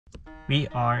We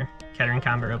are Kettering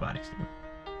Combat Robotics team,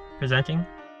 presenting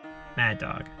Mad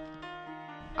Dog.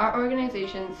 Our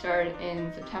organization started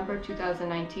in September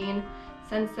 2019.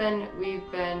 Since then, we've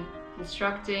been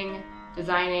constructing,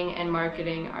 designing, and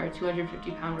marketing our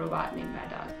 250-pound robot named Mad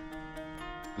Dog.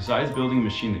 Besides building a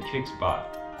machine that kicks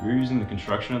butt, we're using the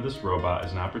construction of this robot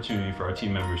as an opportunity for our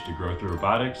team members to grow through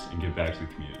robotics and give back to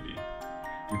the community.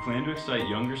 We plan to excite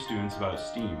younger students about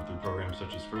STEAM through programs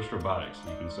such as First Robotics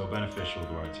that have been so beneficial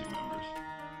to our team members.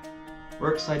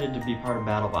 We're excited to be part of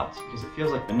BattleBots because it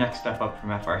feels like the next step up from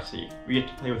FRC. We get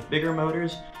to play with bigger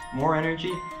motors, more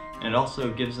energy, and it also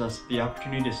gives us the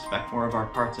opportunity to spec more of our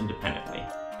parts independently.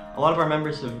 A lot of our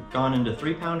members have gone into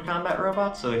 3-pound combat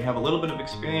robots, so they have a little bit of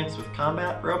experience with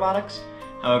combat robotics.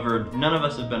 However, none of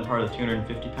us have been part of the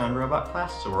 250-pound robot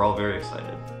class, so we're all very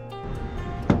excited.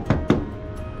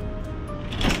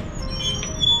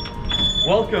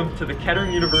 Welcome to the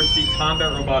Kettering University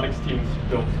Combat Robotics team's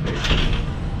build space.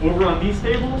 Over on these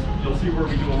tables, you'll see where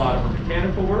we do a lot of our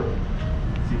mechanical work.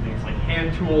 See things like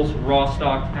hand tools, raw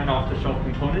stock, and off-the-shelf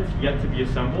components yet to be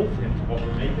assembled into what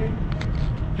we're making.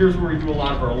 Here's where we do a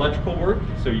lot of our electrical work,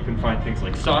 so you can find things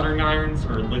like soldering irons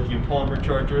or lithium polymer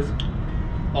chargers,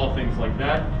 all things like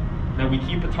that. Then we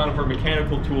keep a ton of our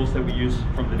mechanical tools that we use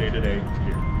from the day-to-day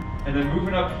here. And then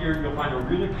moving up here, you'll find a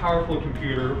really powerful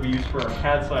computer we use for our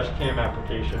CAD/CAM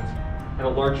applications, and a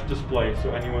large display so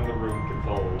anyone in the room can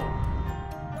follow along.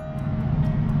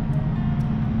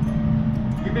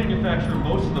 We manufacture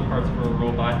most of the parts for a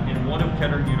robot in one of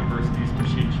Kettering University's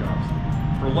machine shops.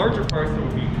 For larger parts that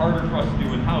would be harder for us to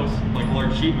do in-house, like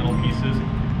large sheet metal pieces,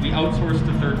 we outsource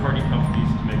to third-party companies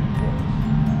to make them for us.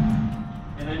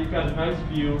 And then you've got a nice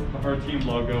view of our team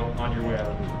logo on your way out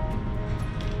of the room.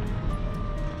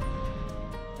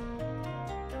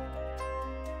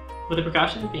 With the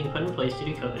precautions being put in place due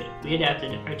to COVID, we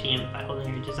adapted our team by holding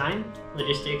our design,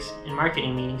 logistics, and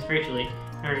marketing meetings virtually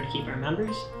in order to keep our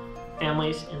members,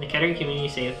 families, and the Kettering community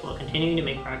safe while continuing to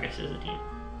make progress as a team.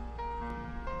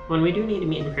 When we do need to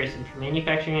meet in person for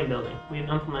manufacturing and building, we have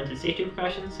implemented safety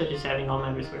precautions such as having all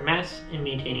members wear masks and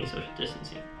maintaining social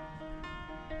distancing.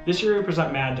 This year we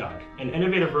present Mad Dog, an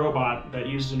innovative robot that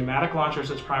uses a pneumatic launcher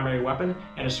as its primary weapon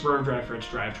and a swerve drive for its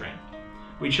drivetrain.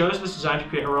 We chose this design to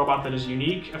create a robot that is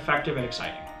unique, effective, and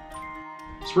exciting.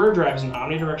 Swerve drive is an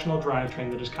omnidirectional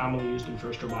drivetrain that is commonly used in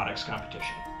First Robotics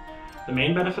competition. The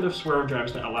main benefit of swerve drive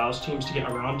is that it allows teams to get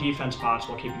around defense bots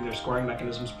while keeping their scoring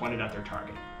mechanisms pointed at their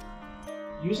target.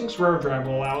 Using swerve drive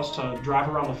will allow us to drive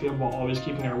around the field while always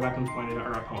keeping our weapon pointed at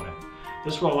our opponent.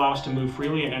 This will allow us to move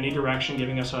freely in any direction,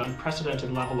 giving us an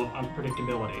unprecedented level of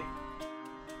unpredictability.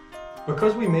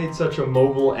 Because we made such a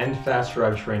mobile and fast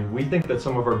drivetrain, we think that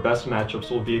some of our best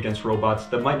matchups will be against robots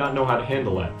that might not know how to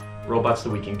handle that. Robots that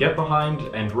we can get behind,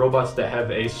 and robots that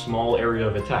have a small area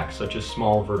of attack, such as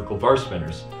small vertical bar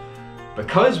spinners.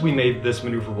 Because we made this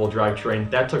maneuverable drivetrain,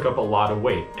 that took up a lot of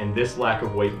weight, and this lack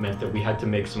of weight meant that we had to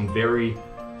make some very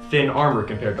thin armor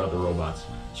compared to other robots.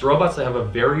 So robots that have a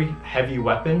very heavy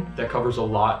weapon that covers a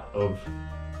lot of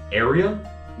area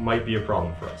might be a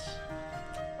problem for us.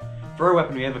 For our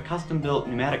weapon, we have a custom-built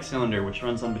pneumatic cylinder which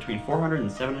runs on between 400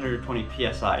 and 720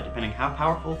 psi, depending how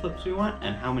powerful flips we want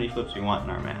and how many flips we want in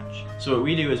our match. So what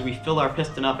we do is we fill our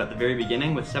piston up at the very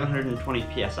beginning with 720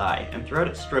 psi, and throughout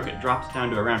its stroke it drops down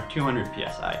to around 200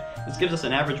 psi. This gives us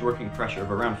an average working pressure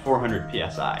of around 400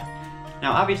 psi.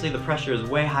 Now obviously the pressure is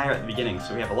way higher at the beginning,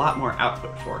 so we have a lot more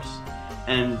output force.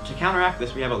 And to counteract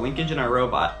this, we have a linkage in our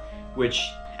robot, which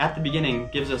at the beginning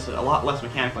gives us a lot less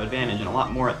mechanical advantage and a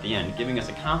lot more at the end, giving us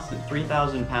a constant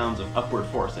 3,000 pounds of upward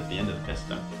force at the end of the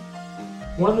piston.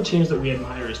 One of the teams that we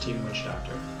admire is Team Witch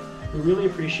Doctor. We really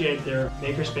appreciate their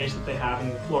makerspace that they have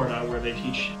in Florida, where they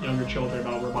teach younger children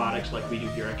about robotics like we do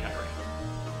here at Kettering.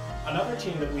 Another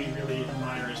team that we really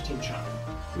admire is Team Chuck.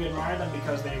 We admire them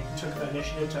because they took the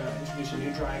initiative to introduce a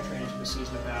new drivetrain to the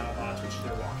season of BattleBots, which is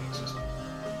their walking system.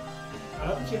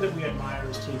 Another team that we admire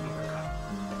is Team Uppercut.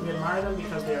 We admire them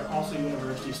because they are also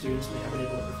university students and they have been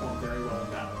able to perform very well in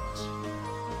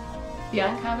BattleBots.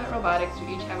 Beyond combat robotics,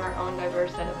 we each have our own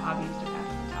diverse set of hobbies to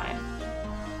pass the time.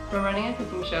 From running a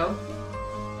cooking show,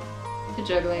 to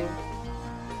juggling,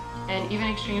 and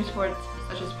even extreme sports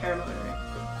such as paramotoring.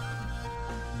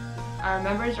 Our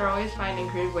members are always finding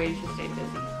creative ways to stay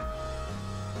busy.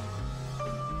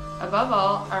 Above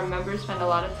all, our members spend a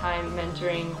lot of time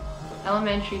mentoring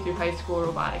elementary through high school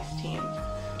robotics teams,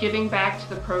 giving back to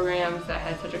the programs that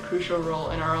had such a crucial role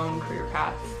in our own career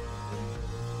paths.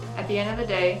 At the end of the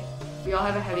day, we all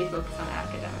have a heavy focus on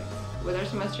academics. With our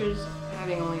semesters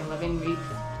having only 11 weeks,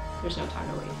 there's no time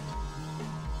to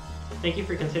waste. Thank you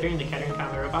for considering the Kettering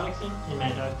Combat Robotics team and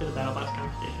Mad Dog for the BattleBots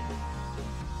competition.